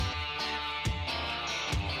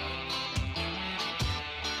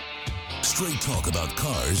Straight talk about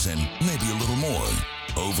cars and maybe a little more.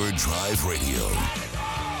 Overdrive Radio.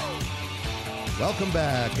 Welcome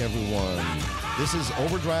back, everyone. This is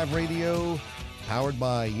Overdrive Radio, powered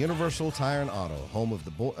by Universal Tire and Auto, home of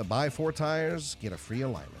the buy 4 tires, get a free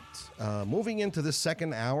alignment. Moving into this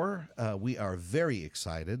second hour, we are very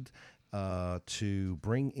excited to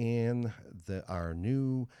bring in our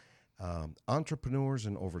new entrepreneurs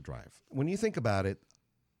in overdrive. When you think about it,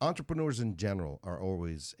 entrepreneurs in general are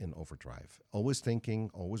always in overdrive, always thinking,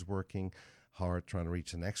 always working hard, trying to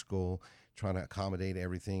reach the next goal, trying to accommodate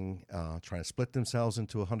everything, trying to split themselves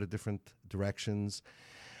into 100 different directions.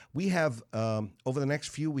 We have, over the next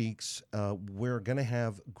few weeks, we're going to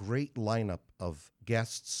have great lineup of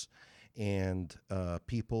guests and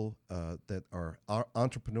people that are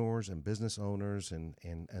entrepreneurs and business owners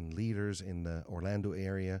and leaders in the Orlando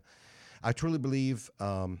area. I truly believe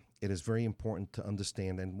it is very important to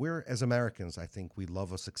understand, and we're, as Americans, I think we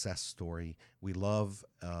love a success story. We love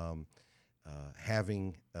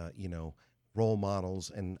having, role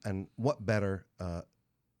models, and what better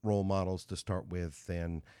role models to start with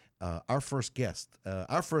than our first guest.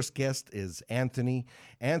 Our first guest is Anthony.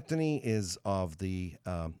 Anthony is of the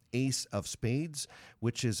Ace of Spades,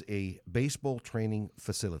 which is a baseball training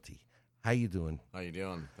facility. How you doing? How you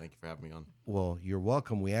doing? Thank you for having me on. Well, you're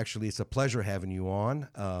welcome. It's a pleasure having you on.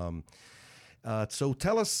 So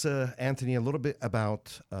tell us, Anthony, a little bit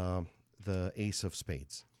about the Ace of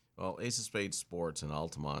Spades. Well, Ace of Spades Sports in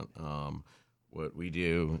Altamont, what we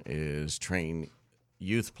do is train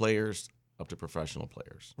youth players up to professional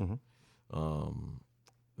players. Mm-hmm.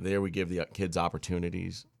 There we give the kids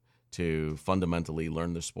opportunities to fundamentally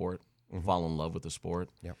learn the sport, mm-hmm. fall in love with the sport,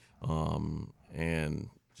 yep. And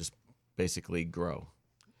just basically grow.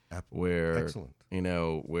 Excellent.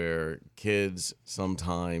 Where kids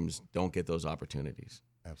sometimes don't get those opportunities.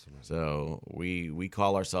 Absolutely. So we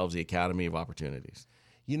call ourselves the Academy of Opportunities.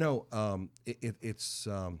 It's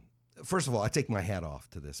first of all, I take my hat off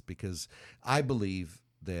to this because I believe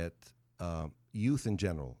that youth in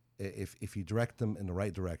general, if you direct them in the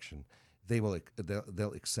right direction, they'll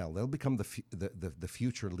excel. They'll become the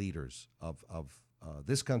future leaders of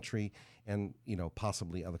this country and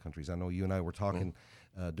possibly other countries. I know you and I were talking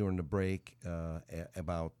during the break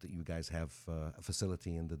about that you guys have a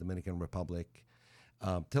facility in the Dominican Republic.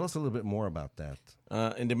 Tell us a little bit more about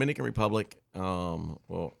that. In Dominican Republic,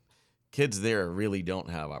 kids there really don't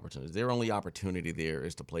have opportunities. Their only opportunity there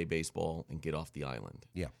is to play baseball and get off the island.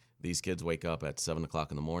 Yeah. These kids wake up at 7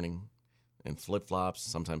 o'clock in the morning in flip-flops,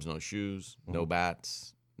 sometimes no shoes, mm-hmm. no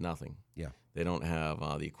bats, nothing. Yeah. They don't have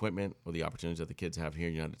the equipment or the opportunities that the kids have here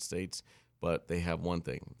in the United States, but they have one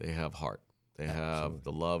thing. They have heart. They have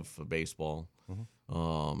the love for baseball.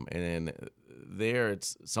 Mm-hmm. And then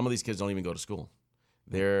some of these kids don't even go to school.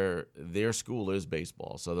 Their school is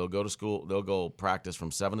baseball. So they'll go to school, they'll go practice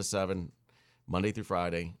from 7 to 7, Monday through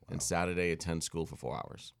Friday, wow. and Saturday attend school for 4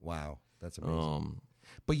 hours. Wow, that's amazing.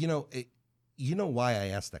 But you know why I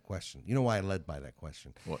asked that question? You know why I led by that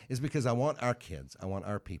question? What? Is because I want our kids, I want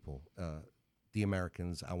our people, the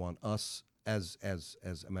Americans, I want us as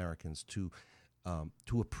Americans to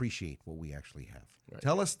appreciate what we actually have. Right.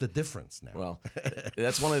 Tell us the difference now. Well,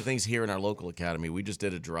 that's one of the things here in our local academy. We just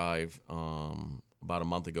did a drive about a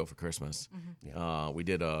month ago for Christmas. Mm-hmm. Yeah. We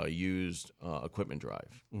did a used equipment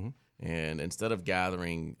drive. Mm-hmm. And instead of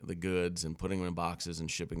gathering the goods and putting them in boxes and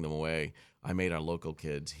shipping them away, I made our local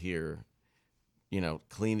kids here,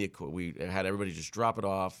 clean the equipment. We had everybody just drop it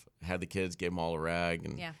off, had the kids, gave them all a rag,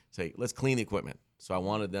 and say, let's clean the equipment. So I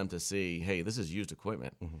wanted them to see, hey, this is used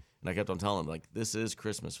equipment. Mm-hmm. And I kept on telling them, this is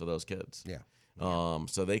Christmas for those kids. Yeah.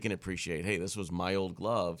 So they can appreciate, hey, this was my old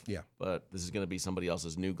glove, yeah. but this is going to be somebody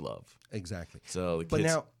else's new glove. Exactly. So but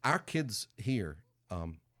now our kids here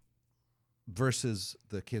versus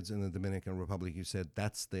the kids in the Dominican Republic, you said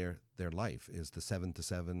that's their life is the 7 to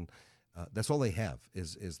 7. That's all they have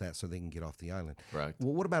is that so they can get off the island. Right.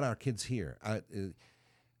 Well, what about our kids here?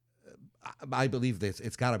 I believe that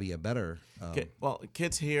it's got to be a better.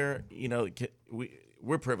 Kids here,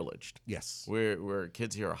 we're privileged. Yes, we're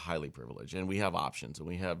kids here are highly privileged, and we have options and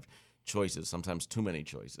we have choices. Sometimes too many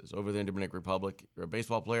choices. Over there in Dominican Republic, you're a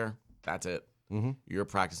baseball player. That's it. Mm-hmm. You're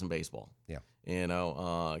practicing baseball. Yeah.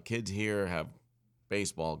 Kids here have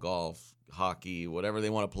baseball, golf, hockey, whatever they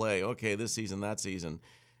want to play. Okay, this season, that season.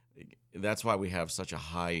 That's why we have such a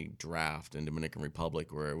high draft in Dominican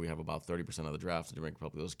Republic, where we have about 30% of the drafts in Dominican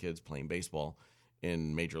Republic. Those kids playing baseball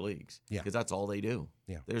in major leagues. Yeah. Because that's all they do.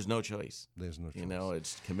 Yeah. There's no choice. There's no choice.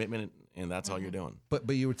 It's commitment, and that's all you're doing. But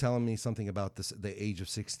you were telling me something about the age of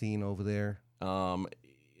 16 over there.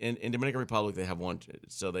 In Dominican Republic, they have one.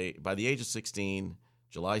 So by the age of 16,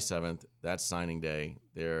 July 7th, that's signing day.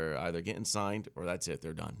 They're either getting signed or that's it.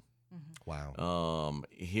 They're done. Wow.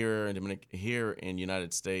 Here in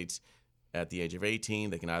United States, at the age of 18,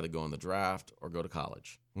 they can either go in the draft or go to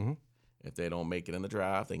college. Mm-hmm. If they don't make it in the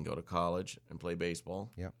draft, they can go to college and play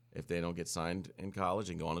baseball. Yep. If they don't get signed in college,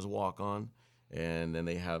 they can go on as a walk-on. And then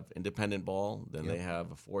they have independent ball. Then they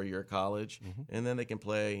have a 4-year college. And then they can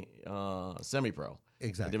play semi-pro.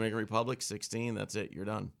 Exactly. The Dominican Republic, 16, that's it. You're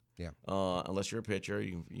done. Yeah. Unless you're a pitcher,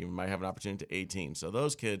 you might have an opportunity to 18. So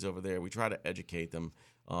those kids over there, we try to educate them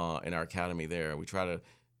in our academy there. We try to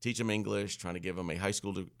teach them English, trying to give them a high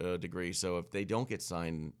school degree. So if they don't get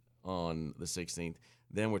signed on the 16th,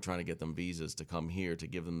 then we're trying to get them visas to come here to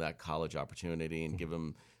give them that college opportunity and give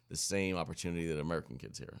them the same opportunity that American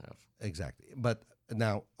kids here have. Exactly. But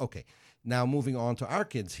now, okay. Now moving on to our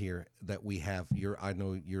kids here that we have. I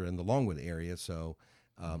know you're in the Longwood area, so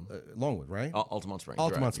Longwood, right? Altamont Springs.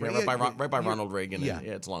 Altamont Springs. Yeah, right by Ronald Reagan. Yeah,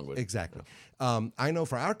 it's Longwood. Exactly. Yeah. I know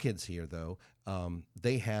for our kids here, though,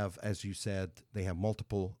 they have, as you said, they have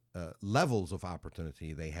multiple levels of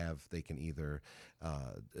opportunity. They can either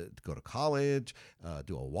go to college,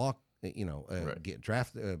 do a walk, get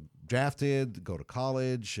drafted, go to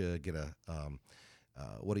college, get a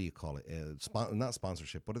what do you call it? Not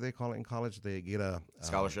sponsorship. What do they call it in college? They get a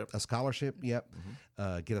scholarship. A scholarship. Yep.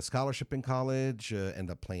 Get a scholarship in college. End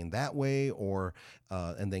up playing that way, or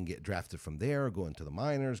and then get drafted from there. Go into the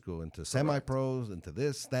minors. Go into semi-pros. Into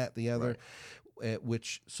this, that, the other. Right.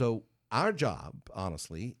 So our job,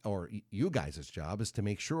 honestly, or you guys' job, is to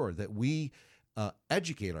make sure that we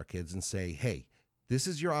educate our kids and say, hey, this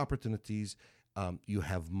is your opportunities. You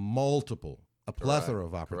have a plethora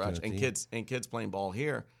of opportunities. Correct. And kids playing ball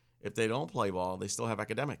here, if they don't play ball, they still have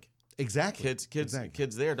academic. Exactly.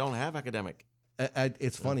 Kids there don't have academic.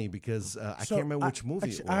 It's funny because I can't remember which movie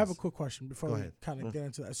it was. I have a quick question before we kind of get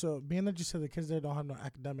into that. So being that you said the kids there don't have no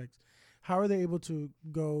academics, how are they able to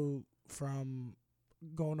go from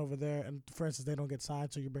going over there and, for instance, they don't get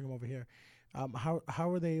signed, so you bring them over here?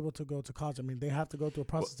 How are they able to go to college? I mean, they have to go through a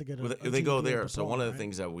process to get a they go there. diploma, So one of the right?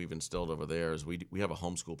 things that we've instilled over there is we have a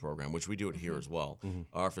homeschool program, which we do it here as well.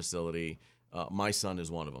 Our facility, my son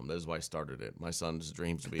is one of them. That is why I started it. My son's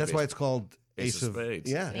dreams to be. That's why it's called Ace of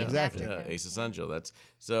Spades. Yeah, exactly. Yeah, Ace Essential.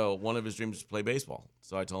 So one of his dreams is to play baseball.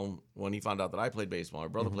 So I told him when he found out that I played baseball, my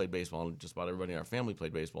brother played baseball, and just about everybody in our family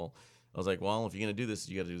played baseball. I was like, well, if you're going to do this,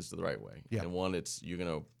 you got to do this the right way. Yeah. And one, you're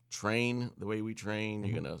going to train the way we train.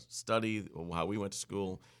 You're going to study how we went to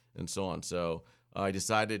school, and so on. So I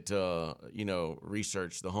decided to,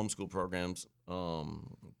 research the homeschool programs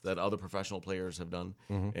that other professional players have done.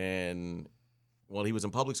 And while he was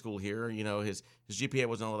in public school here, his GPA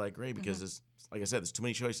wasn't all that great because, like I said, there's too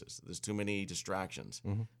many choices. There's too many distractions.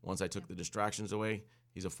 Once I took the distractions away,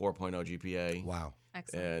 he's a 4.0 GPA. Wow.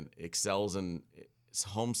 Excellent. And excels in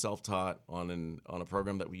home self-taught on a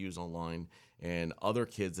program that we use online. And other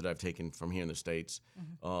kids that I've taken from here in the States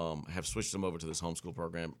have switched them over to this homeschool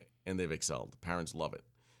program, and they've excelled. Parents love it.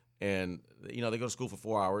 And, they go to school for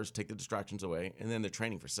 4 hours, take the distractions away, and then they're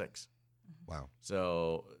training for 6. Wow.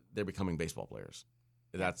 So they're becoming baseball players.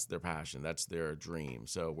 That's their passion. That's their dream.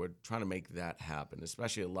 So we're trying to make that happen,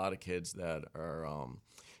 especially a lot of kids that are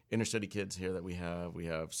inner city kids here that we have. We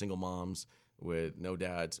have single moms with no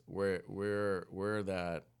dads. We're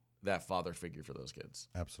that father figure for those kids.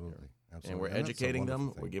 Absolutely. And we're educating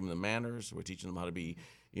them. We're giving them manners. We're teaching them how to be,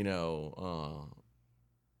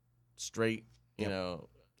 straight,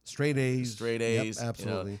 Straight A's. Straight A's. Yep,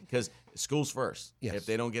 absolutely. Because school's first. Yes. If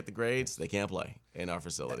they don't get the grades, they can't play in our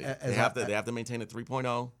facility. They have to maintain a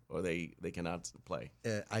 3.0 or they cannot play.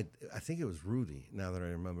 I think it was Rudy, now that I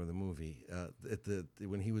remember the movie,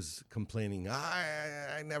 when he was complaining,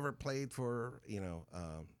 I never played for,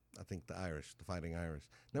 I think the Fighting Irish.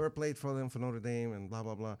 Never played for them for Notre Dame and blah,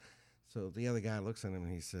 blah, blah. So the other guy looks at him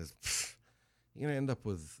and he says, you're going to end up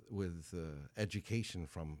with education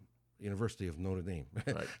from University of Notre Dame.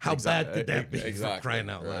 Right. How bad could that be Exactly. for crying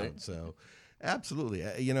out loud? Right. So absolutely.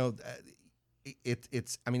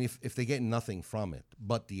 It's, I mean, if they get nothing from it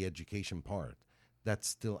but the education part, that's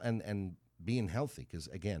still, and being healthy, because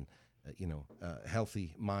again,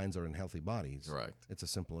 healthy minds are in healthy bodies. Correct. It's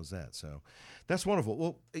as simple as that. So that's wonderful.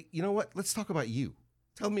 Well, you know what? Let's talk about you.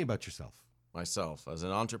 Tell me about yourself. Myself, as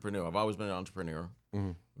an entrepreneur, I've always been an entrepreneur.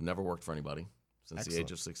 Never worked for anybody since the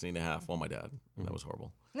age of 16 and a half. Well, my dad. That was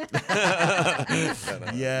horrible. It's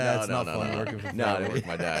not fun working for No, I didn't work with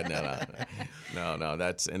my dad. No.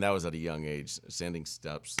 That was at a young age, sanding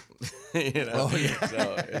steps. So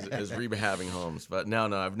it's rehabbing homes. But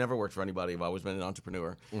no, I've never worked for anybody. I've always been an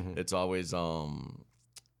entrepreneur. It's always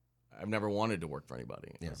I've never wanted to work for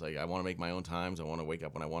anybody. Yeah. It's like I want to make my own times. I want to wake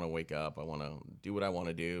up when I want to wake up. I want to do what I want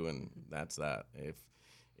to do, and that's that.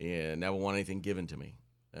 Never want anything given to me.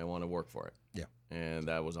 I want to work for it. Yeah. And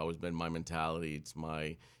that was always been my mentality. It's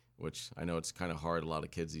which I know it's kind of hard. A lot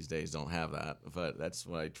of kids these days don't have that, but that's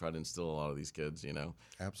what I try to instill a lot of these kids, you know.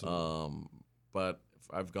 Absolutely. But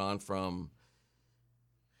I've gone from,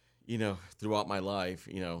 you know, throughout my life,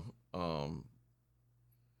 you know,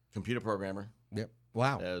 computer programmer. Yep.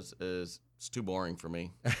 Wow. It's too boring for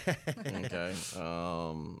me. Okay.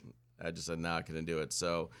 I just said, no, I couldn't do it.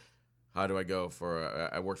 So how do I go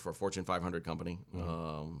I worked for a Fortune 500 company,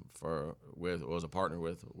 was a partner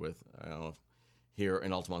with I don't know, here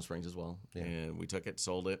in Altamont Springs as well. Yeah. And we took it,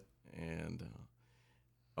 sold it, and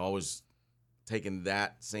always taken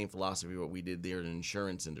that same philosophy, what we did there in the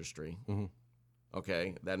insurance industry. Mm-hmm.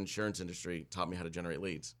 Okay. That insurance industry taught me how to generate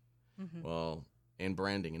leads. Mm-hmm. Well, and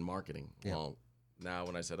branding and marketing. Yeah. Well, now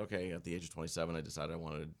when I said, okay, at the age of 27, I decided I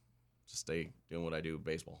wanted to stay doing what I do,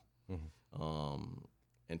 baseball. Mm-hmm.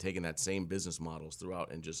 And taking that same business models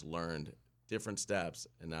throughout and just learned different steps,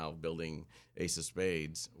 and now building Ace of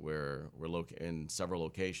Spades, where we're in several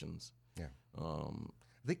locations. Yeah.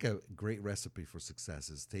 I think a great recipe for success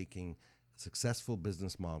is taking a successful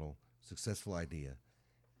business model, successful idea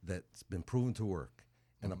that's been proven to work,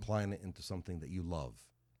 and applying it into something that you love.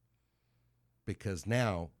 Because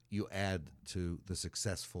now you add to the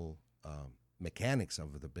successful mechanics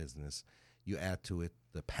of the business, you add to it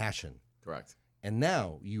the passion. Correct. And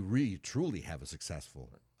now you really, truly have a successful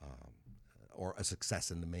or a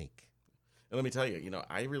success in the make. And let me tell you, you know,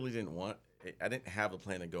 I didn't have a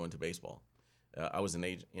plan to go into baseball. I was an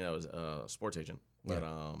agent, you know, I was a sports agent. But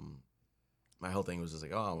my whole thing was just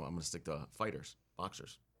like, oh, I'm going to stick to fighters,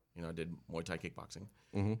 boxers. You know, I did Muay Thai kickboxing,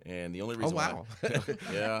 and the only reason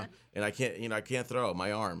yeah, and I can't throw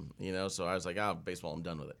my arm, you know, so I was like, baseball, I'm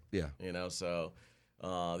done with it. Yeah, you know, so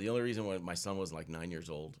the only reason when my son was like 9 years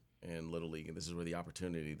old in Little League, and this is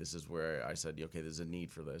where I said, okay, there's a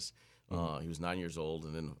need for this. He was 9 years old,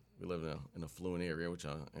 and then we live in a affluent area, which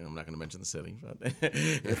and I'm not going to mention the city, but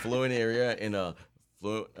an affluent area in a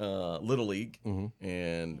Little League,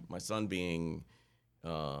 and my son being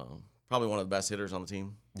probably one of the best hitters on the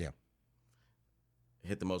team. Yeah.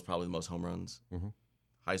 Hit probably the most home runs,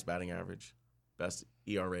 highest batting average, best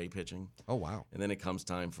ERA pitching. Oh, wow. And then it comes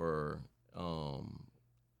time for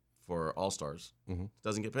All-Stars.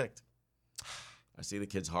 Doesn't get picked. I see the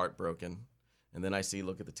kid's heart broken. And then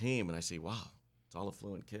look at the team, and I see, wow, it's all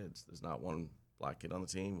affluent kids. There's not one black kid on the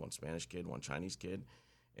team, one Spanish kid, one Chinese kid.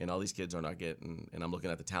 And all these kids are not getting, and I'm looking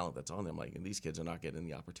at the talent that's on them, like, and these kids are not getting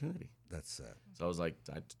the opportunity. That's sad. So I was like,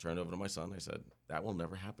 I turned over to my son. I said, that will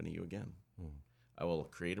never happen to you again. I will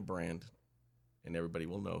create a brand, and everybody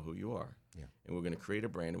will know who you are. Yeah. And we're going to create a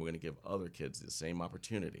brand, and we're going to give other kids the same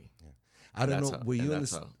opportunity. Yeah. I don't know. Were you in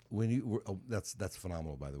this when you were? Oh, that's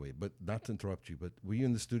phenomenal, by the way. But not to interrupt you, but were you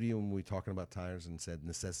in the studio when we were talking about tires and said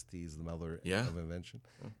necessity is the mother of invention?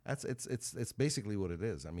 Yeah. It's basically what it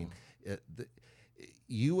is. I mean,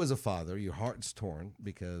 you as a father, your heart's torn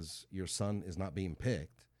because your son is not being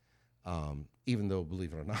picked, even though,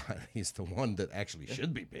 believe it or not, he's the one that actually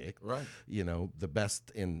should be picked. Right. You know, the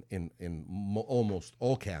best in almost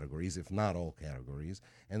all categories, if not all categories,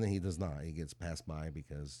 and then he does not. He gets passed by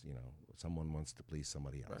because, you know, someone wants to please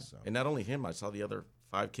somebody else. Right. So. And not only him, I saw the other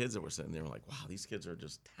 5 kids that were sitting there, like, wow, these kids are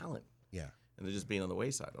just talent. Yeah. And they're just being on the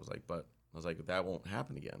wayside. I was like, that won't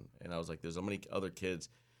happen again. And I was like, there's so many other kids.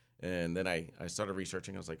 And then I started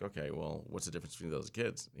researching. I was like, okay, well, what's the difference between those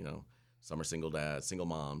kids? You know, some are single dads, single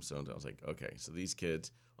moms. So I was like, okay, so these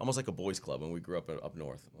kids, almost like a boys' club when we grew up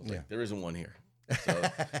north. I was like, there isn't one here.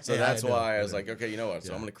 So that's why I was like, okay, you know what?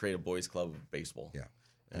 So I'm going to create a boys' club of baseball. Yeah.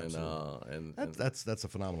 And that's a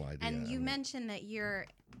phenomenal idea. And you mentioned that you're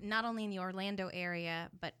not only in the Orlando area,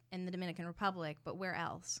 but in the Dominican Republic, but where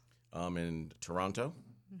else? In Toronto,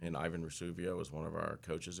 and Ivan Rusuvio is one of our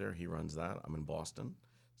coaches there. He runs that. I'm in Boston,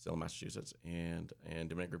 still in Massachusetts, and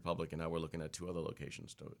Dominican Republic, and now we're looking at 2 other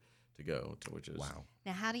locations to go to, which is wow.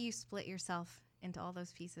 Now, how do you split yourself into all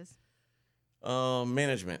those pieces?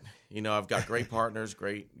 Management. You know, I've got great partners,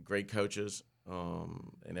 great coaches.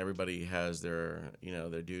 And everybody has their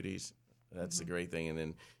duties. That's the great thing. And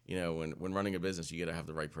then, you know, when running a business, you got to have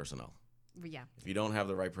the right personnel. Yeah. If you don't have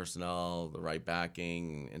the right personnel, the right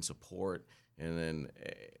backing and support, and then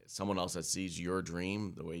someone else that sees your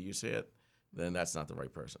dream the way you see it, then that's not the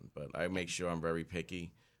right person. But I make sure I'm very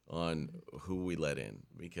picky on who we let in,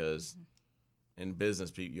 because in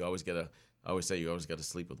business, you always got to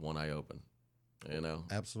sleep with one eye open. You know,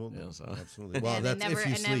 absolutely, you know, so. Absolutely. Well, that's if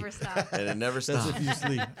you sleep. And it never stops. That's if you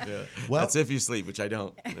sleep. Well, that's if you sleep, which I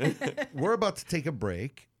don't. We're about to take a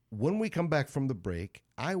break. when we come back from the break,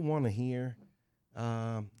 I want to hear,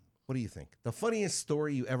 what do you think? The funniest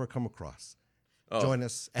story you ever come across. Oh, Join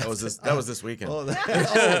us. That was this weekend. Oh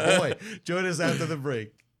boy. Join us after the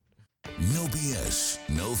break. No BS,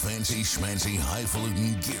 no fancy schmancy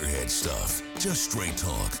highfalutin gearhead stuff. Just straight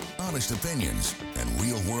talk, honest opinions, and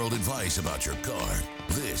real-world advice about your car.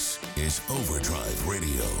 This is Overdrive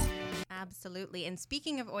Radio. Absolutely. And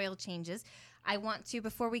speaking of oil changes, I want to,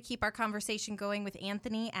 before we keep our conversation going with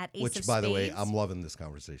Anthony at Ace of Spades. Which, by the way, I'm loving this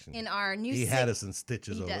conversation. In our new He had us in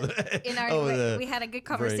stitches over there. In our, we had a good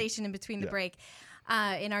conversation in between the break.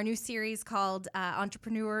 In our new series called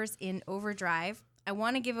Entrepreneurs in Overdrive, I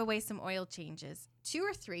want to give away some oil changes. 2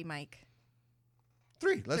 or 3, Mike?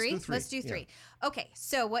 3. Let's do 3. Let's do 3. Yeah. Okay,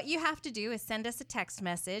 so what you have to do is send us a text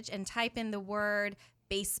message and type in the word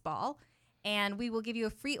baseball, and we will give you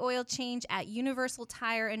a free oil change at Universal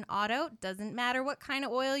Tire and Auto. Doesn't matter what kind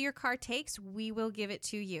of oil your car takes, we will give it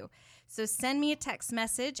to you. So send me a text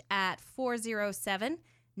message at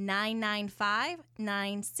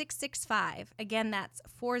 407-995-9665. Again, that's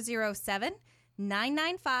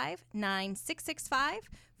 407-995-9665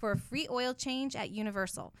 for a free oil change at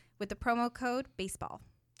Universal with the promo code BASEBALL.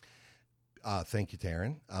 Thank you,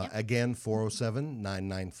 Taryn. Again,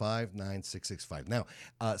 407-995-9665. Now,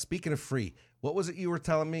 speaking of free, what was it you were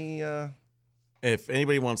telling me? If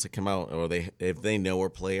anybody wants to come out, or if they know a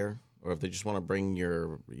player, or if they just want to bring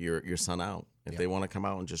your son out, if they want to come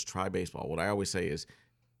out and just try baseball, what I always say is,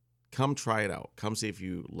 come try it out. Come see if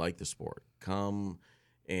you like the sport. Come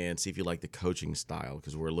and see if you like the coaching style,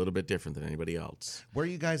 because we're a little bit different than anybody else. Where are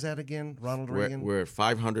you guys at again, Ronald Reagan? We're at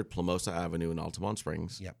 500 Plumosa Avenue in Altamont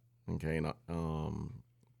Springs. Yep. Okay,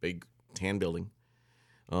 big tan building.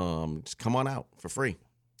 Just come on out for free.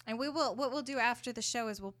 And what we'll do after the show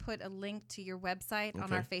is we'll put a link to your website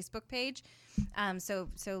on our Facebook page, so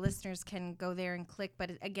listeners can go there and click.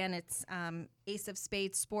 But again, it's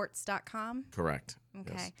aceofspadesports.com. Correct.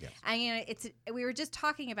 Okay. Yes. And we were just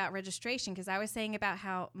talking about registration, because I was saying about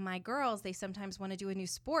how my girls, they sometimes want to do a new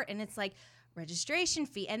sport, and it's like registration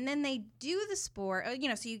fee, and then they do the sport.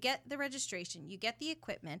 So you get the registration, you get the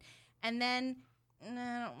equipment, and then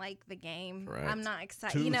I don't like the game. Correct. I'm not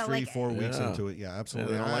excited. 2, 3, 4 weeks into it. Yeah,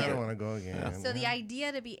 absolutely. Yeah, I don't want to go again. Yeah. So the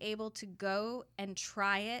idea to be able to go and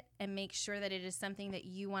try it and make sure that it is something that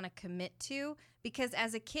you want to commit to, because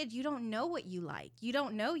as a kid, you don't know what you like. You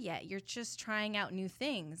don't know yet. You're just trying out new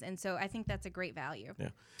things. And so I think that's a great value. Yeah,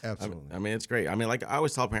 absolutely. I mean, it's great. I mean, like I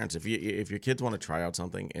always tell parents, if your kids want to try out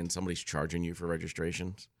something and somebody's charging you for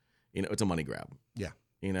registrations, it's a money grab. Yeah.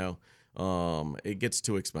 It gets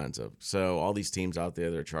too expensive. So all these teams out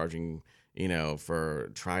there that are charging,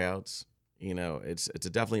 for tryouts, it's a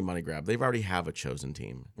definitely money grab. They've already have a chosen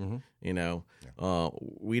team. Mm-hmm.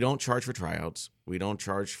 We don't charge for tryouts. We don't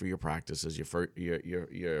charge for your practices,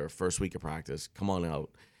 your first week of practice. Come on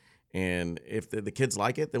out. And if the kids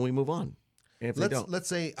like it, then we move on. And if they don't, let's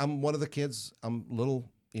say I'm one of the kids. I'm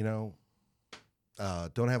little, don't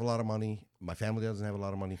have a lot of money. My family doesn't have a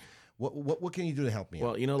lot of money. What can you do to help me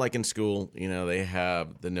out? Well, like in school, they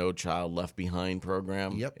have the No Child Left Behind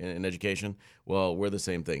program in education. Well, we're the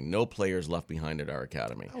same thing. No players left behind at our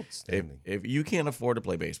academy. Outstanding. If you can't afford to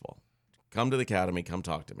play baseball, come to the academy, come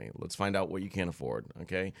talk to me. Let's find out what you can't afford,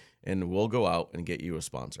 okay? And we'll go out and get you a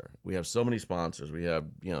sponsor. We have so many sponsors. We have,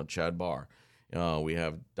 Chad Barr. We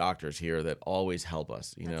have doctors here that always help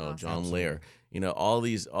us. Awesome. John Lair. All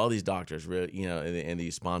these doctors, and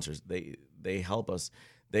these sponsors, they help us.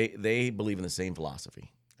 They believe in the same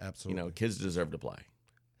philosophy. Absolutely. Kids deserve to play.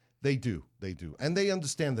 They do. And they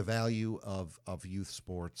understand the value of youth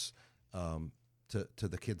sports to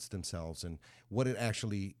the kids themselves, and what it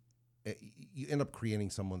actually, you end up creating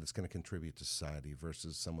someone that's going to contribute to society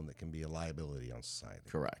versus someone that can be a liability on society.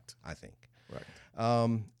 Correct. I think. Right.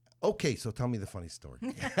 Okay, so tell me the funny story.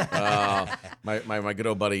 My good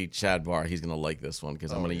old buddy Chad Barr, he's gonna like this one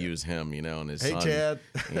because I'm gonna use him, and his son. Chad.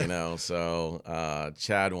 So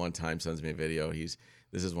Chad one time sends me a video. This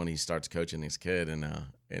is when he starts coaching his kid, and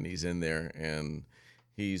he's in there and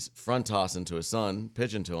he's front tossing to his son,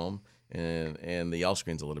 pitching to him, and the yell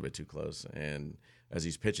screen's a little bit too close. And as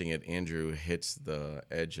he's pitching it, Andrew hits the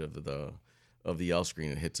edge of the yell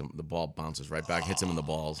screen and hits him. The ball bounces right back, hits him in the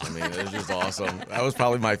balls. I mean, it was just awesome. That was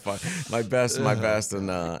probably my best.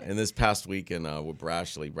 And this past weekend with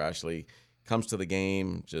Brashley comes to the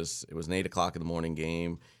game. It was an 8:00 in the morning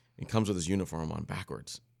game. He comes with his uniform on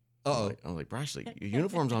backwards. Oh, I'm like, Brashley, your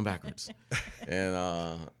uniform's on backwards.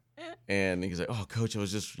 And he's like, oh, coach, it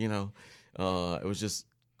was just it was just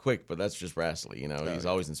quick, but that's just Brashley. He's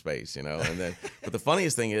always in space. And then, but the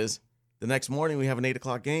funniest thing is, The next morning we have an 8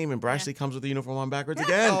 o'clock game, and Brashley comes with the uniform on backwards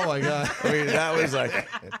again. Oh my God! I mean, that was like,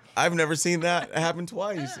 I've never seen that happen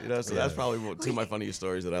twice. So that's probably two of my funniest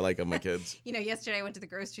stories that I like of my kids. Yesterday I went to the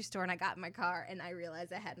grocery store and I got in my car and I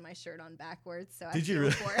realized I had my shirt on backwards. So Did I you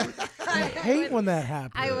really? for him. I hate when that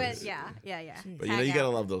happens. I went, yeah. But you gotta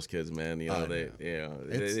love those kids, man. They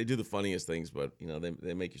do the funniest things, but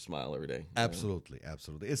they make you smile every day. Absolutely.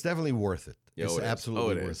 It's definitely worth it. It's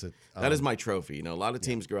absolutely worth it. That is my trophy. A lot of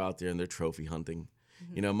teams go out there and they're trophy hunting.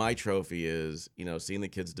 Mm-hmm. My trophy is seeing the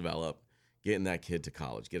kids develop, getting that kid to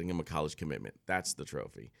college, getting him a college commitment. That's the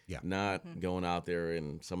trophy. Yeah. Not going out there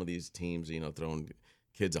and some of these teams, throwing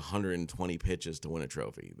kids 120 pitches to win a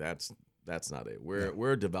trophy. That's not it.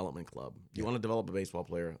 We're a development club. You want to develop a baseball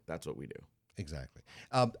player, that's what we do. Exactly.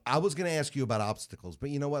 I was going to ask you about obstacles, but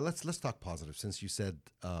you know what? Let's talk positive. Since you said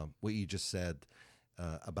what you just said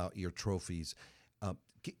about your trophies,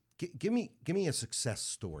 give me a success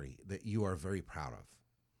story that you are very proud of.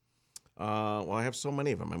 Well, I have so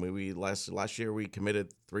many of them. I mean, we last year we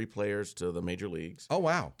committed 3 players to the major leagues. Oh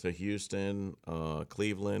wow! To Houston,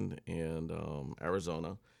 Cleveland, and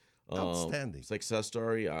Arizona. Outstanding Success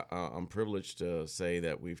story. I'm privileged to say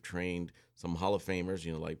that we've trained some Hall of Famers.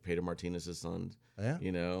 Like Pedro Martinez's son. Yeah.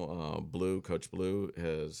 Blue, Coach Blue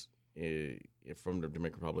has from the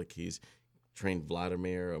Dominican Republic. He's trained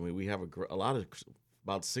Vladimir. I mean, we have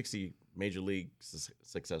about 60 major league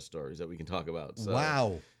success stories that we can talk about. So,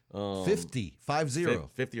 wow. 50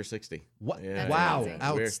 or 60. What? Yeah, wow, amazing.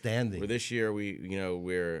 Outstanding. For this year,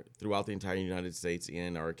 we're throughout the entire United States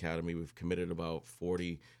in our academy. We've committed about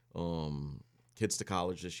 40 kids to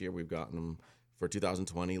college this year. We've gotten them for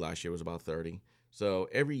 2020. Last year was about 30. So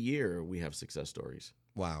every year we have success stories.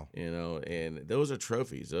 Wow. And those are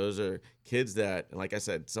trophies. Those are kids that, like I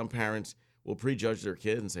said, some parents will prejudge their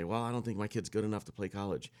kid and say, well, I don't think my kid's good enough to play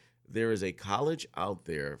college. There is a college out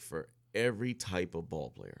there for every type of ball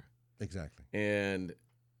player. Exactly. And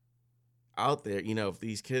out there, if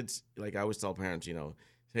these kids, like I always tell parents,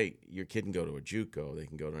 hey, your kid can go to a JUCO, they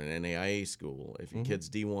can go to an NAIA school. If your kid's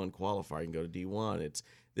D1 qualifier, you can go to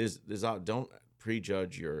D1. Don't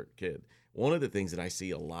prejudge your kid. One of the things that I see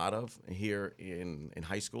a lot of here in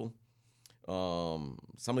high school, some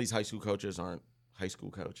of these high school coaches aren't high school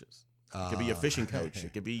coaches. It could be your fishing coach.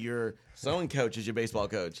 It could be your sewing coach is your baseball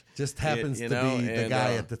coach. Just happens to be the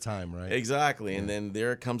guy at the time, right? Exactly. And then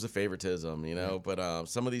there comes a favoritism, But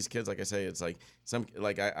some of these kids, like I say, it's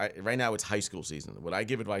like I right now it's high school season. What I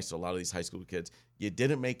give advice to a lot of these high school kids, you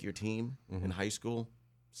didn't make your team in high school,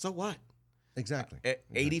 so what? Exactly.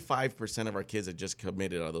 85% of our kids that just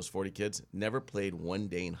committed out of those 40 kids never played one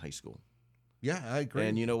day in high school. Yeah, I agree.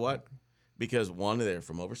 And you know what? Because one, they're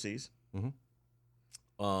from overseas.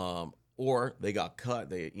 Or they got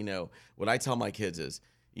cut. What I tell my kids is,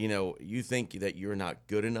 you think that you're not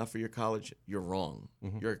good enough for your college, you're wrong.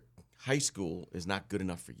 Your high school is not good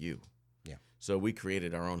enough for you. Yeah. So we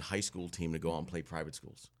created our own high school team to go out and play private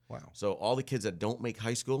schools. Wow. So all the kids that don't make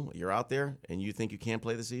high school, you're out there and you think you can't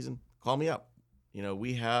play the season, call me up.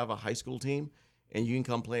 We have a high school team and you can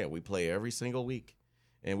come play it. We play every single week.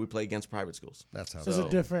 And we play against private schools. That's how. So is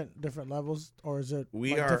it different levels, or is it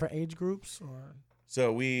different age groups, or?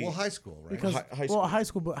 So high school, right? Because high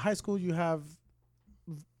school. High school you have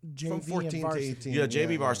JV from 14 and varsity. to 18. Yeah,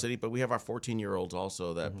 JV varsity, but we have our 14-year-olds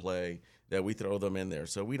also that play, that we throw them in there.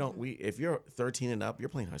 So if you're 13 and up, you're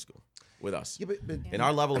playing high school with us. Yeah, but And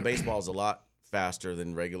our level of baseball is a lot faster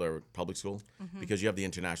than regular public school because you have the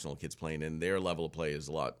international kids playing, and their level of play is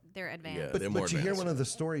a lot. They're advanced. Yeah, But they're more you hear advanced. one of the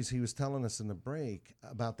stories he was telling us in the break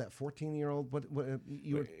about that 14-year-old.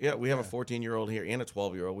 Yeah, we have a 14-year-old here and a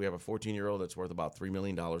 12-year-old. We have a 14-year-old that's worth about $3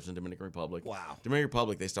 million in Dominican Republic. Wow. Dominican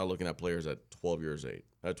Republic, they start looking at players at 12 years old.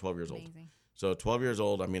 Amazing. So 12 years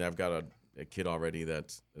old, I mean, I've got a kid already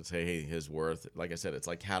that's hey, his worth, like I said, it's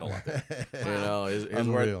like cattle out there. His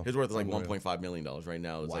worth is like $1.5 million right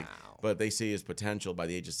now. It's but they see his potential by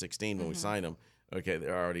the age of 16 when we sign him. Okay,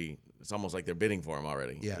 they're already. It's almost like they're bidding for him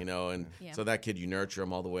already. Yeah. So that kid, you nurture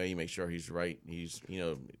him all the way. You make sure he's right. He's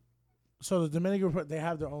So the Dominican Republic, they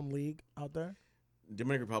have their own league out there.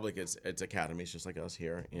 Dominican Republic, it's academies just like us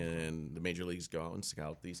here, and the major leagues go out and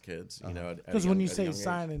scout these kids. Because when you say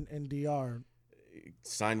sign in DR.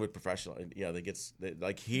 Sign with professional. Yeah,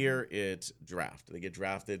 like here it's draft. They get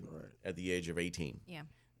drafted at the age of 18. Yeah.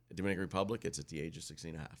 Dominican Republic, it's at the age of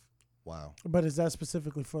 16 and a half. Wow. But is that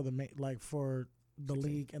specifically for for the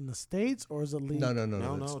league in the States, or is it league? No.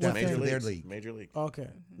 It's Major major league. league. Major league. Okay.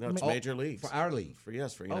 No, it's major leagues. For our league. For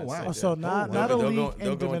United wow. States. So not a league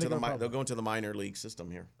in Dominican Republic. They'll go into the minor league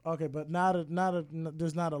system here. Okay, but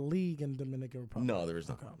there's not a league in Dominican Republic. No, there is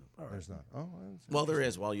not. Okay. All right. There's not. Oh. Well, there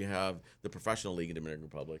is. Well, you have the professional league in Dominican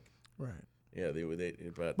Republic. Right. Yeah,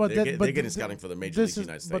 they're getting scouting for the major leagues in the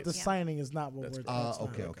United States. But the signing is not what we're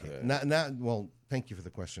talking about. Okay. Well, thank you for the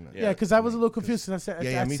question. Yeah, because I was a little confused. I said,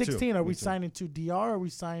 at me 16, too. are we signing to DR or are we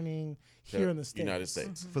signing here in the States? United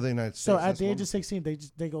States. For the United States. So at the age of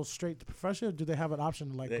 16, they go straight to professional, or do they have an option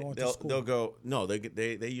to go into school? They'll go, no,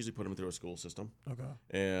 they usually put them through a school system. Okay.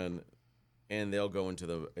 And they'll go into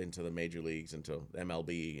the major leagues, into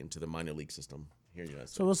MLB, into the minor league system here in the United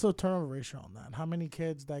States. So what's the turnover ratio on that? How many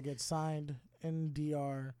kids that get signed in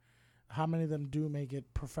DR, how many of them do make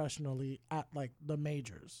it professionally at like the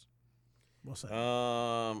majors? We'll say.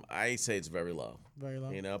 I say it's very low. Very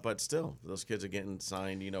low. But still, those kids are getting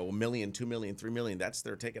signed, $1 million, $2 million, $3 million. That's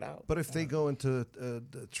their take it out. But if they go into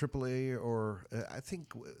the AAA or I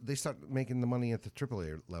think they start making the money at the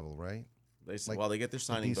AAA level, right? They get their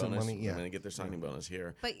signing bonus. Money, yeah. They get their signing bonus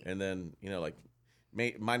here. And then,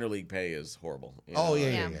 minor league pay is horrible.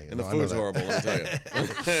 Yeah. And the food's horrible, let me tell you.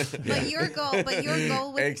 But your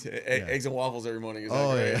goal with eggs and waffles every morning is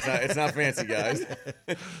not great. It's not fancy, guys.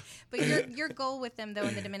 But your goal with them, though,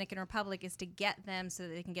 in the Dominican Republic is to get them so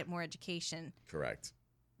that they can get more education. Correct.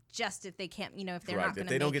 Just if they can't, if they're Correct. not going to make it. If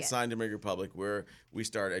they don't get signed to Dominican Republic, we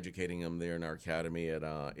start educating them there in our academy at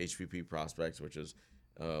HVP Prospects, which is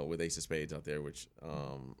with Ace of Spades out there, which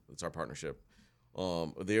it's our partnership.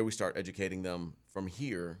 There we start educating them from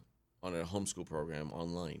here on a homeschool program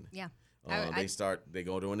online. Yeah. They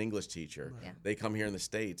go to an English teacher. Yeah. They come here in the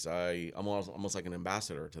States. I'm almost like an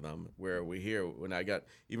ambassador to them, where we here, when I got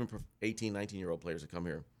even 18, 19-year-old players that come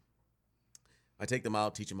here, I take them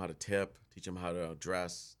out, teach them how to tip, teach them how to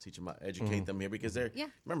dress, teach them how to educate them here, because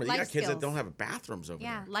remember, you got kids that don't have bathrooms over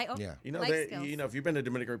there. If you've been to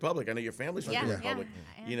Dominican Republic, I know your family's from Dominican Republic.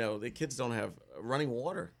 The kids don't have running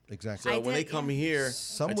water. Exactly. So when they come here,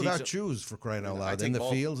 some without shoes, for crying out loud, in the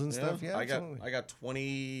fields and stuff. Yeah, I got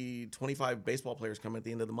 25 baseball players coming at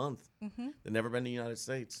the end of the month. Mm-hmm. They've never been to the United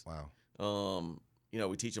States. Wow.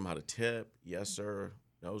 We teach them how to tip. Yes, sir.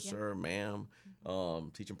 No, sir, ma'am.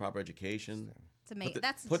 Teach them proper education.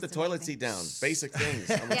 Put the toilet seat down. Basic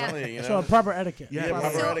things. I'm telling you. So proper etiquette.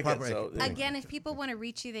 Proper etiquette. So, again, if people want to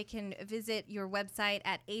reach you, they can visit your website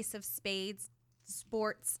at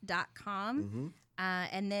aceofspadesports.com. Mm-hmm.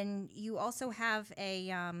 And then you also have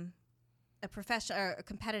a professional or a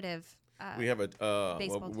competitive. We have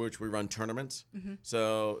which we run tournaments. Mm-hmm.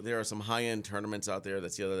 So there are some high-end tournaments out there.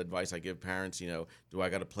 That's the other advice I give parents. Do I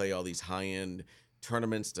got to play all these high-end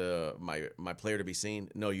tournaments to my player to be seen?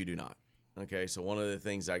 No, you do not. Okay, so one of the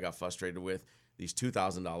things I got frustrated with, these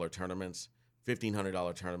 $2,000 tournaments,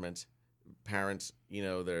 $1,500 tournaments, parents,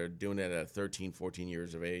 they're doing it at 13, 14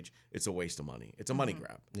 years of age. It's a waste of money. It's a money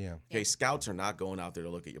grab. Yeah. Okay, scouts are not going out there to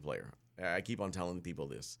look at your player. I keep on telling people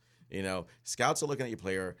this. Scouts are looking at your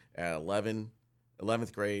player at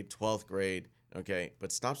 11th grade, 12th grade, okay,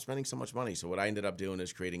 but stop spending so much money. So what I ended up doing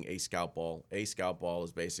is creating a scout ball. A scout ball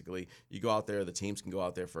is basically, you go out there, the teams can go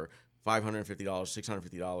out there for $550,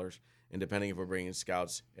 $650, and depending if we're bringing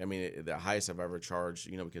scouts, I mean, the highest I've ever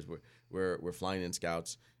charged, because we're flying in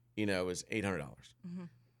scouts, is $800. Mm-hmm.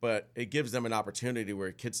 But it gives them an opportunity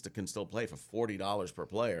where kids can still play for $40 per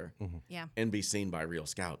player, and be seen by real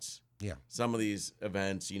scouts. Yeah. Some of these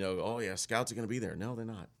events, scouts are going to be there. No, they're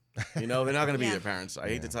not. They're not going to be there, parents. I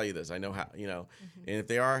hate to tell you this. I know how, and if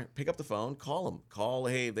they are, pick up the phone, call them.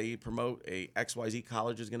 Hey, they promote a XYZ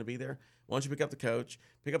college is going to be there. Why don't you pick up the coach,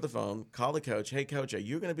 pick up the phone, call the coach. Hey, coach, are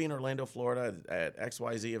you going to be in Orlando, Florida at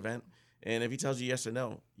XYZ event? And if he tells you yes or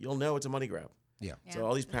no, you'll know it's a money grab. Yeah. So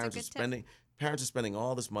all these parents are spending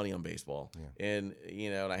all this money on baseball. Yeah. And,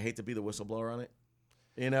 and I hate to be the whistleblower on it,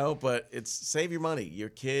 but it's save your money. Your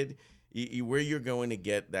kid, where you're going to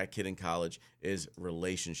get that kid in college is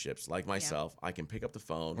relationships. Like myself, I can pick up the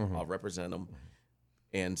phone, I'll represent them,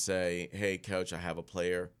 and say, hey, coach, I have a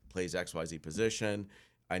player, plays XYZ position.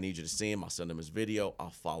 I need you to see him. I'll send him his video. I'll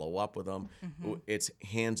follow up with him. Mm-hmm. It's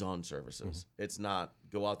hands-on services. Mm-hmm. It's not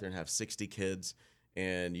go out there and have 60 kids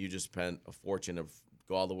and you just spent a fortune of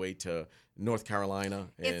go all the way to North Carolina.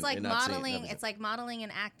 It's like modeling. It's like modeling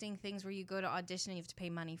and acting things where you go to audition and you have to pay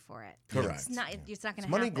money for it. Correct. It's not going to happen.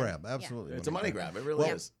 Money grab. Absolutely. Yeah. It's a money grab. It really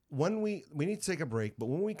is. When we need to take a break, but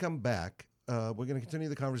when we come back, we're going to continue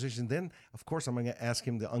the conversation. Then, of course, I'm going to ask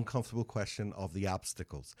him the uncomfortable question of the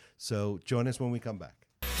obstacles. So join us when we come back.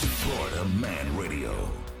 Florida Man Radio.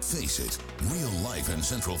 Face it, real life in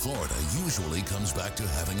Central Florida usually comes back to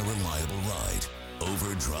having a reliable ride.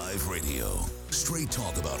 Overdrive Radio. Straight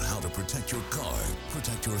talk about how to protect your car,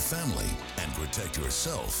 protect your family, and protect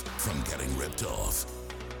yourself from getting ripped off.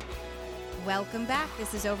 Welcome back.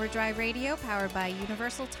 This is Overdrive Radio, powered by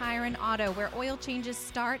Universal Tire and Auto, where oil changes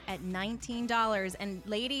start at $19. And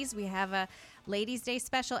ladies, we have a Ladies' Day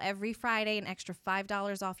special every Friday, an extra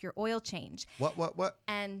 $5 off your oil change. What?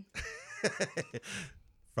 And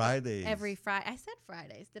Fridays. every Friday. I said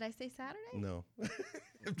Fridays. Did I say Saturday? No.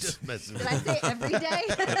 I'm just messing Did with I say every day?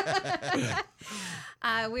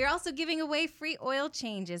 We're also giving away free oil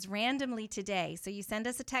changes randomly today. So you send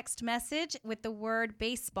us a text message with the word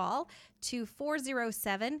baseball to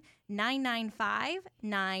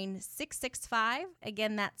 407-995-9665.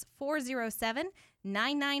 Again, that's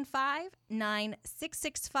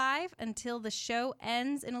 407-995-9665 until the show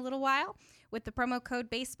ends in a little while with the promo code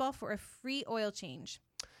baseball for a free oil change.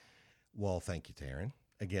 Well, thank you, Taryn.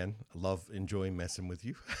 Again, I love enjoying messing with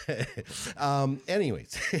you.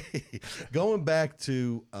 Anyways, going back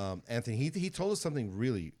to Anthony, he told us something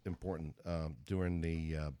really important during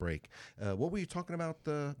the break. What were you talking about,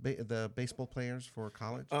 the baseball players for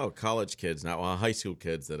college? Oh, college kids now. High school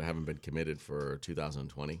kids that haven't been committed for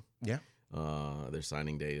 2020. Yeah. Their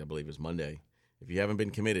signing day, I believe, is Monday. If you haven't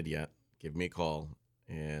been committed yet, give me a call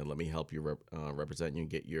and let me help you represent you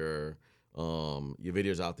and get your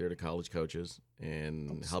videos out there to college coaches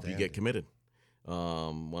and help you get committed.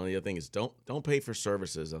 One of the other things is don't pay for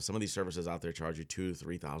services. Some of these services out there charge you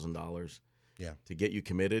 $2,000-$3,000 to get you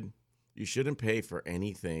committed. You shouldn't pay for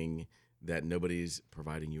anything that nobody's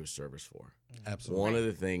providing you a service for. Absolutely. One of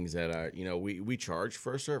the things that we charge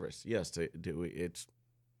for a service. Yes,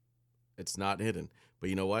 it's not hidden. But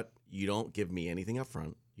you know what? You don't give me anything up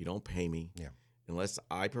front. You don't pay me. Yeah. Unless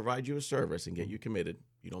I provide you a service and get you committed,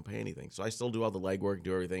 you don't pay anything. So I still do all the legwork,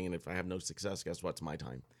 do everything, and if I have no success, guess what? It's my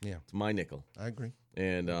time. Yeah. It's my nickel. I agree.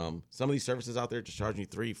 And some of these services out there just charge you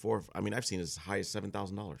 $3,000, $4,000. I mean, I've seen as high as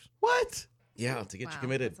 $7,000. What? Yeah, to get you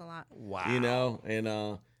committed. That's a lot. Wow.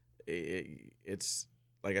 And it's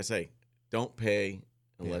like I say, don't pay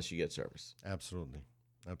unless you get service. Absolutely.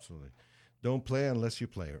 Don't play unless you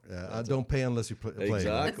play. Don't pay unless you play.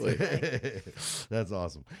 Exactly. That's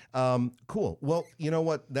awesome. Cool. Well, you know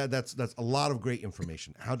what? That's a lot of great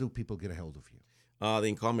information. How do people get a hold of you? They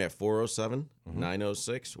can call me at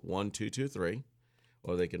 407-906-1223,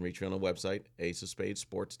 or they can reach me on the website,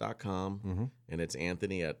 aceofspadesports.com, and it's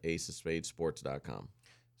Anthony at aceofspadesports.com.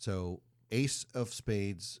 So Ace of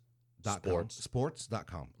Spades.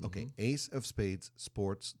 Sports.com. Okay.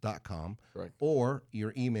 aceofspadesports.com. Correct. Or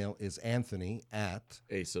your email is Anthony at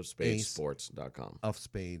aceofspadesports.com.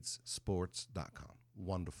 Ofspadesports.com.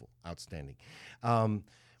 Wonderful. Outstanding. One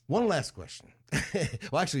last question.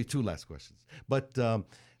 Well, actually, two last questions. But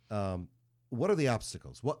what are the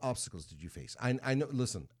obstacles? What obstacles did you face? I know,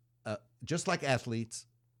 listen, just like athletes,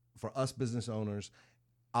 for us business owners,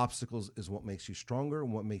 obstacles is what makes you stronger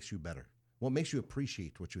and what makes you better. What makes you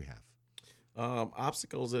appreciate what you have?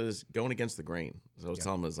 Obstacles is going against the grain. So I was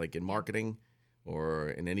telling them, is like in marketing or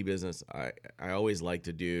in any business, I always like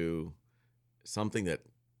to do something that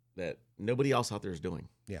nobody else out there is doing.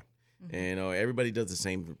 Yeah. And everybody does the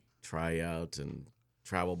same tryouts and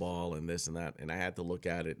travel ball and this and that. And I had to look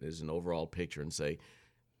at it as an overall picture and say,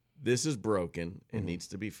 this is broken. It needs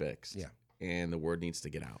to be fixed. Yeah. And the word needs to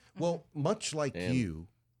get out. Well, much like you,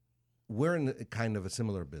 we're in kind of a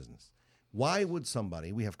similar business. Why would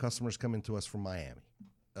somebody, we have customers coming to us from Miami,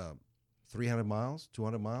 300 miles,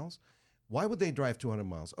 200 miles. Why would they drive 200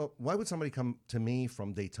 miles? Oh, why would somebody come to me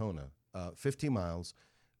from Daytona, 50 miles,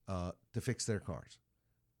 to fix their cars?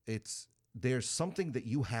 There's something that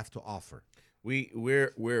you have to offer.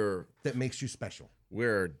 We're that makes you special.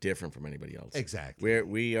 We're different from anybody else. Exactly.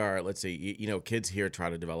 We are, let's say, kids here try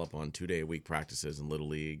to develop on 2-day-a-week practices in Little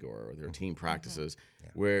League or their team practices,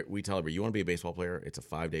 where we tell everybody, you want to be a baseball player, it's a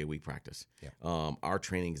 5-day-a-week practice. Yeah. Our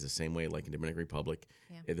training is the same way, like in Dominican Republic.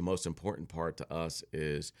 Yeah. The most important part to us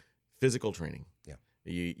is physical training. Yeah.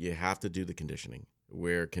 You have to do the conditioning.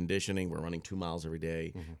 We're running 2 miles every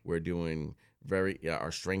day. We're doing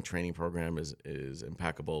our strength training program is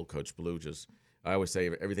impeccable. Coach Blue I always say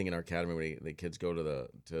everything in our academy, when the kids go to the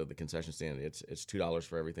concession stand, it's $2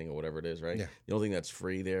 for everything or whatever it is, right? Yeah. The only thing that's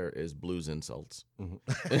free there is Blue's insults.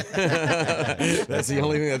 That's the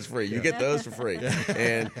only thing that's free. You get those for free.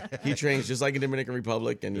 And he trains just like in Dominican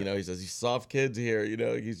Republic, and he says these soft kids here,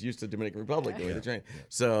 he's used to Dominican Republic the way they train.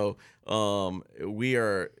 So we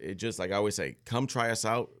are just like I always say, come try us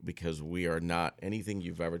out because we are not anything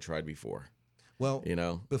you've ever tried before. Well,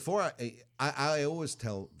 before I always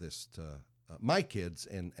tell this to my kids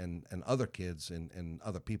and other kids and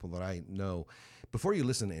other people that I know, before you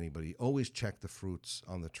listen to anybody, always check the fruits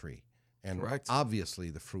on the tree. And obviously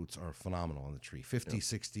the fruits are phenomenal on the tree. 50,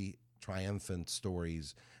 60 triumphant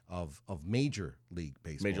stories of major league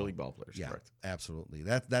baseball. Major league ball players, correct. Absolutely.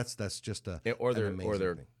 That's just an amazing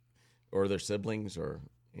thing. Or their siblings or,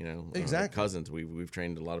 exactly. cousins. We've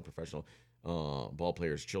trained a lot of professional. ball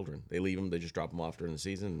players' children. They leave them. They just drop them off during the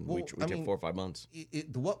season. And Well, we take 4 or 5 months.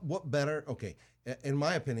 What better? Okay, in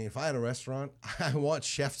my opinion, if I had a restaurant, I want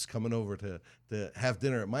chefs coming over to have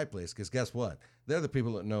dinner at my place, because guess what? They're the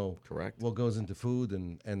people that know Correct. what goes into food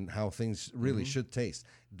and how things really should taste.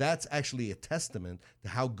 That's actually a testament to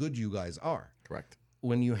how good you guys are. Correct.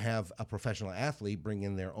 When you have a professional athlete bring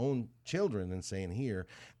in their own children and saying, "Here,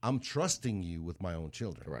 I'm trusting you with my own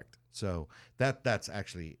children." Correct. So that's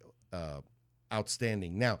actually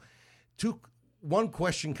outstanding. Now, one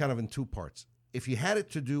question kind of in two parts. If you had it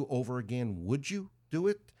to do over again, would you do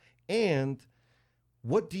it? And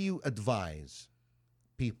what do you advise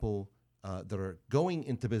people that are going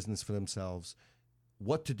into business for themselves,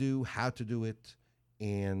 what to do, how to do it,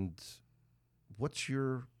 and what's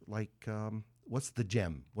your, what's the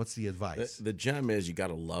gem? What's the advice? The gem is you got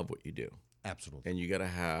to love what you do. Absolutely. And you got to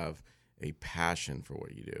have a passion for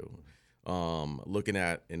what you do. Looking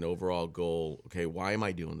at an overall goal, okay, why am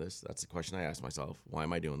I doing this? That's the question I ask myself. Why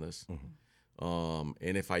am I doing this? And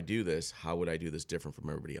if I do this, how would I do this different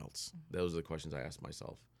from everybody else? Those are the questions I asked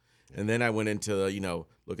myself. And then I went into,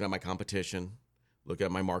 looking at my competition, look at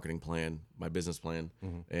my marketing plan, my business plan.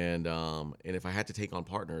 And if I had to take on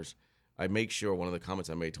partners, I make sure, one of the comments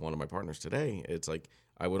I made to one of my partners today, it's like,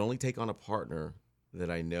 I would only take on a partner that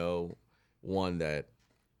I know, one, that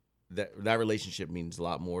relationship means a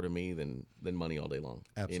lot more to me than money all day long.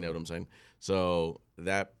 Absolutely. You know what I'm saying? So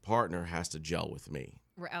that partner has to gel with me,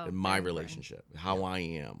 my relationship, how I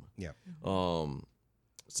am. Yeah.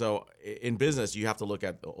 So in business, you have to look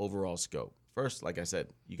at the overall scope. First, like I said,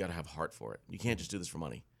 you got to have heart for it. You can't just do this for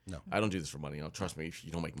money. No. I don't do this for money. Trust me,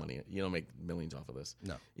 you don't make money. You don't make millions off of this.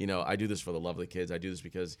 No. I do this for the love of the kids. I do this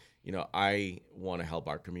because, I want to help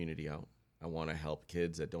our community out. I want to help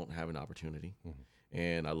kids that don't have an opportunity.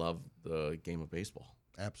 And I love the game of baseball.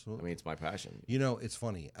 Absolutely. I mean, it's my passion. It's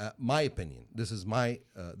funny. My opinion. This is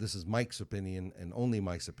Mike's opinion, and only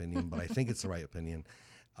Mike's opinion, but I think it's the right opinion.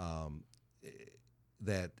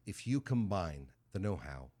 That if you combine the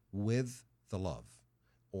know-how with the love,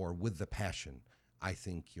 or with the passion, I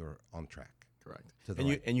think you're on track. Correct.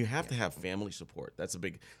 To And you have to have family support. That's your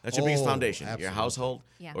biggest foundation. Absolutely. Your household,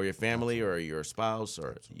 Yeah. or your family, or your spouse,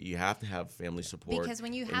 or you have to have family support. Because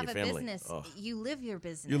when you in have your a family. business, you live your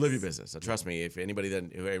business. You live your business. Trust me. If anybody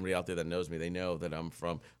out there that knows me, they know that I'm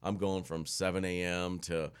going from 7 a.m.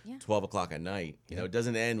 to 12 o'clock at night. It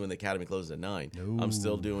doesn't end when the academy closes at 9. No. I'm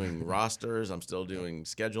still doing rosters. I'm still doing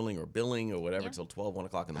scheduling or billing or whatever till 12, 1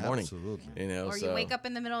 o'clock in the morning. Absolutely. Or you wake up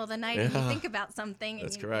in the middle of the night and you think about something.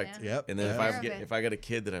 That's and correct. Yep. And then Yeah. if I got a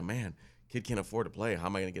kid that kid can't afford to play, how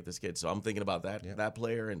am I going to get this kid? So I'm thinking about that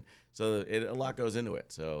player, and so a lot goes into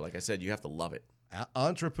it. So like I said, you have to love it.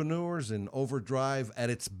 Entrepreneurs in overdrive at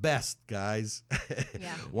its best, guys.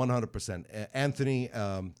 100%. Anthony,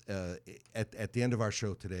 at the end of our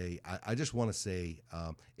show today, I just want to say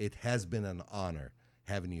it has been an honor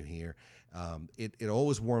having you here. It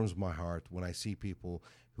always warms my heart when I see people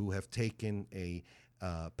who have taken a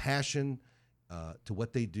passion to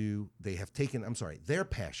what they do. They have taken, their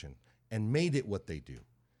passion and made it what they do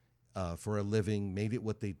for a living, made it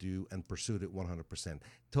what they do, and pursued it 100%.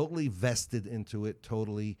 Totally vested into it,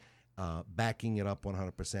 totally backing it up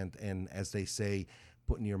 100%. And as they say,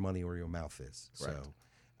 putting your money where your mouth is. Correct. So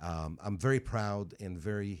I'm very proud and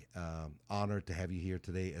very honored to have you here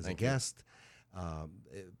today as a guest.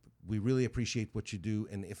 We really appreciate what you do.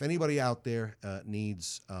 And if anybody out there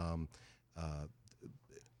needs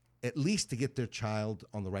at least to get their child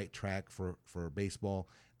on the right track for baseball,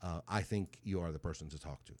 I think you are the person to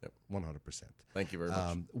talk to. 100%. Thank you very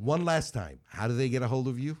much. One last time, how do they get a hold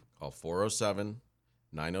of you? Call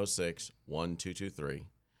 407-906-1223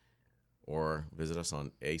 or visit us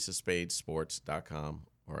on aceofspadesports.com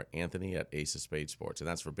or Anthony at Ace of Spades Sports. And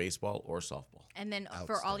that's for baseball or softball. And then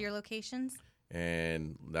for all your locations?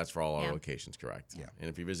 And that's for all our locations, correct. Yeah. And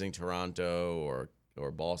if you're visiting Toronto or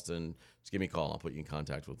Boston, just give me a call. I'll put you in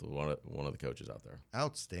contact with one of the coaches out there.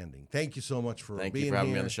 Outstanding. Thank you so much for being here. Thank you for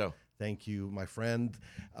having me on the show. Thank you, my friend.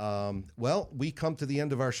 Well, we come to the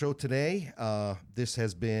end of our show today. This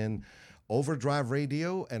has been Overdrive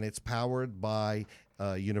Radio, and it's powered by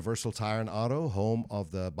Universal Tire and Auto, home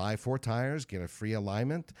of the buy 4 tires, get a free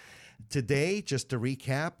alignment. Today, just to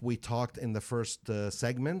recap, we talked in the first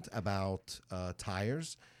segment about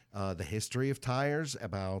tires, the history of tires,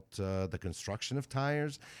 about the construction of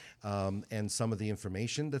tires, and some of the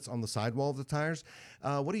information that's on the sidewall of the tires.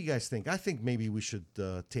 What do you guys think? I think maybe we should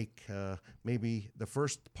take maybe the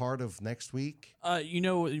first part of next week.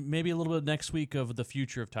 Maybe a little bit next week of the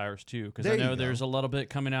future of tires too, because There I you know go. there's a little bit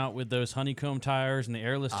coming out with those honeycomb tires and the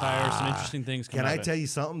airless tires. Some interesting things coming Can out I of it. tell you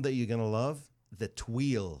something that you're going to love? The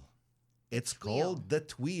tweel. It's called the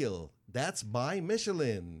Tweel. That's by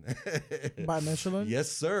Michelin. By Michelin?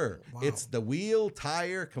 Yes, sir. Wow. It's the wheel,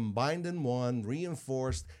 tire, combined in one,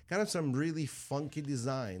 reinforced, kind of some really funky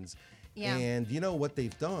designs. Yeah. And you know what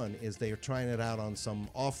they've done is they're trying it out on some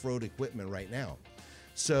off-road equipment right now.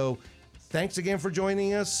 So thanks again for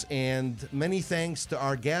joining us, and many thanks to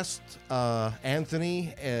our guest,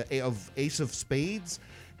 Anthony of Ace of Spades.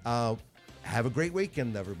 Have a great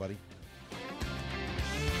weekend, everybody.